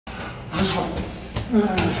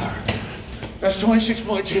That's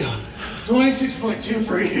 26.2. 26.2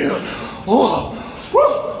 for you. Oh,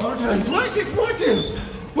 woo! I'm telling you, 26.2.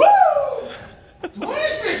 Woo!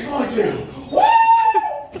 26.2. Woo!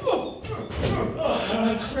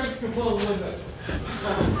 Oh, strength to blow the windows.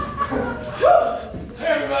 Hey,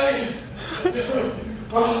 everybody.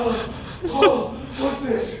 Oh, what's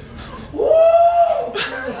this? Woo!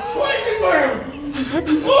 26.2.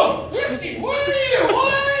 Whoa, whiskey, what are you?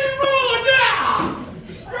 What are you rolling down?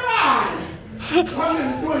 God! I'm in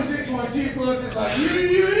the 26.2 club just like you.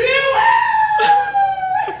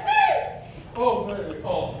 Oh, baby.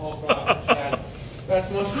 Oh, God. That's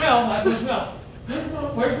no smell. That's no smell.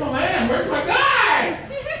 Where's my man? Where's my guy?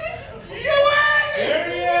 You are here. There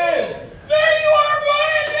he is. There you are,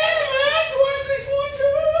 buddy. Damn, man. 26.2.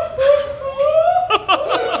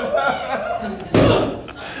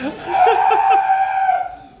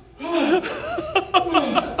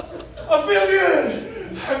 I feel good.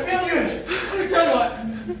 I feel good. Let me tell you what.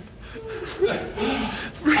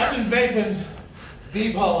 I've been vaping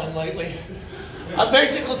bee pollen lately. I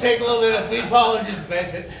basically take a little bit of bee pollen and just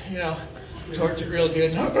vape it, you know, torch it real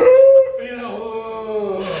good. You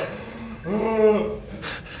know,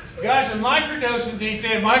 guys, I'm microdosing these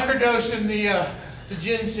days. Microdosing the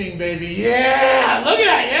ginseng, baby. Yeah, look at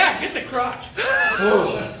that. Yeah, get the crotch.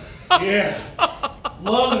 Oh, yeah,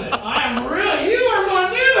 loving it. I am really. You are my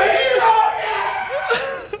new hero.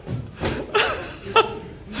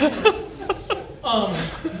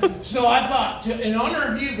 So I thought, in honor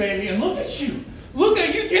of you, baby, and look at you. Look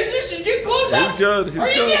at you getting this and get close up. He's good. He's Are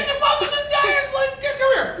you good. getting close to this guy? It's like,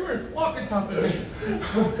 come here. Walk on top of me.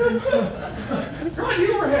 Come on,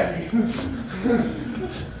 you were heavy.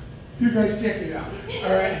 You guys check it out.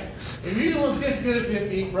 All right. If you look this good at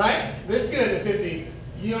 50, right? This good at 50,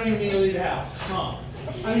 you don't even need to leave the house. Huh?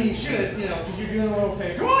 I mean, you should, you know, because you're doing a little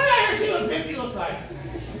thing. Come on out here, see what 50 looks like.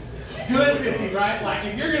 Good 50, right? Like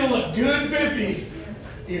if you're gonna look good 50,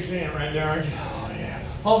 you're standing right there, aren't you? Oh yeah.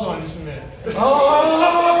 Hold on just a minute.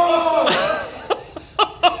 Oh!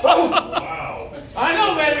 Wow. I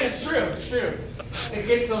know, baby, it's true. It's true. It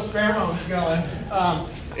gets those pheromones going.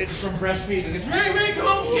 It's from breastfeeding. It's very, very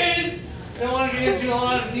complicated. I don't want to get into a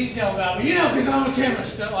lot of detail about it, but you know, because I'm a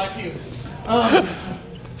chemist, not like you.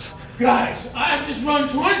 Guys, I've just run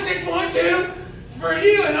 26.2 for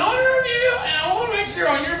you in honor of you, and I want to make sure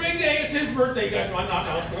on your big day, it's his birthday, you guys might not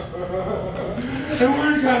know. And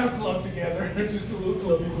we're in kind of a club together, just a little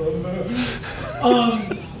clubby club.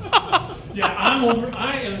 Yeah,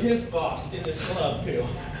 I am his boss in this club too.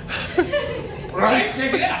 Right?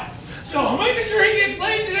 Check it out. So I'm making sure he gets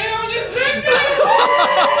laid today on this big day.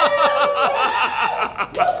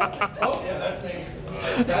 Oh yeah, that's me.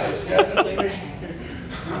 That is definitely me.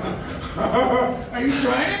 Are you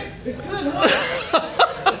trying it? It's good, huh?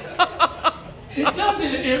 It does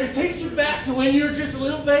it. It takes you back to when you were just a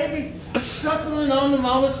little baby, suckling on the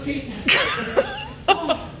mama's teeth.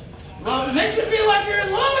 Oh, love it. Makes you feel like you're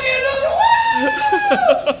in love again.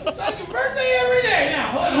 It's like your birthday every day. Now,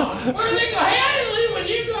 hold on. Where do they go? Hey, I didn't leave when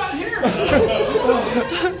you got here.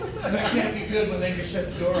 That can't be good when they just shut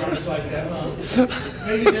the door on us like that, huh?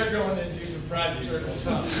 Maybe they're going in to do some private circles,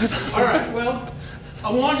 huh? All right, well,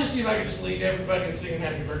 I wanted to see if I could just lead everybody and sing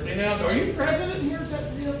happy birthday. Now, are you president here? Is that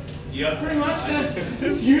the deal? Yeah. Pretty much.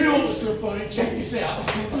 You know what's so funny? Check this out.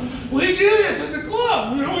 We do this in the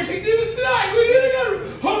club. We always do this tonight. We do it.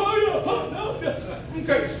 Oh, no.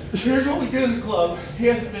 Okay. Here's what we do in the club. He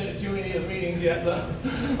hasn't been to too many of the meetings yet, but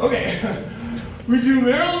okay. We do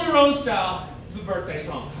Marilyn Monroe style, the birthday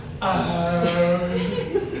song. I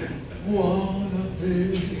wanna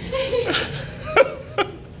be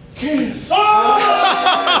kiss. Oh!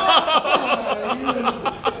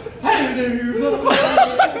 Hey, do you love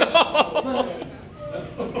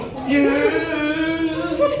you?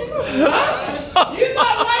 You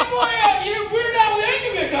thought white boy, you weird out with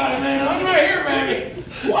Acme got it, man. I'm right here, baby.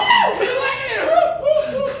 Whoa! You like it?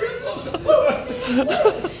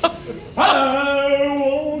 I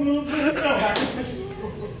wanna be.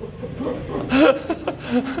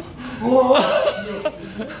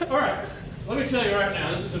 All right. Let me tell you right now,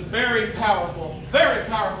 this is a very powerful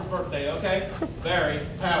birthday, okay? Very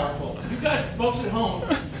powerful. You guys, folks at home,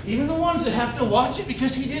 even the ones that have to watch it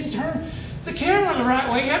because he didn't turn the camera the right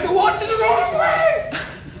way, you have to watch it the wrong way.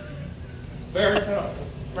 Very powerful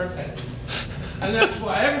birthday. And that's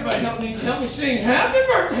why everybody needs to help me sing happy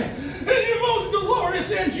birthday and your most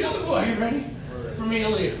glorious angelic boy. Are you ready for me to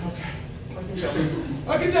leave? Okay.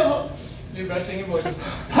 I can tell. Do by singing voices.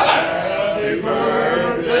 Happy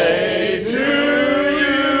birthday to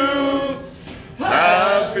you.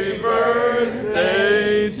 Happy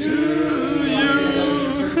birthday to you.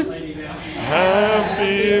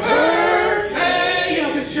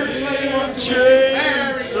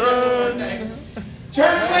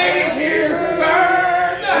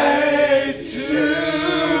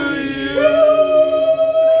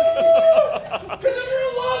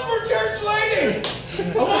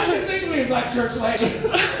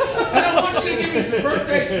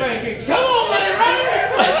 birthday spankings. Come on, buddy, right here.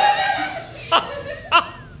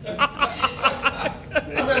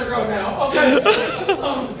 I better go now. Okay.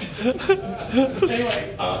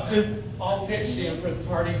 Anyway, all pitched in for the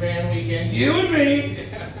party band weekend. You and me,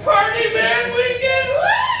 party band weekend.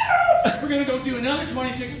 Woo! We're gonna go do another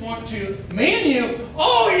 26.2. Me and you.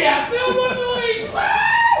 Oh yeah, Bill, one noise.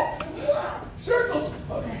 Woo! Circles.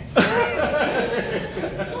 Okay.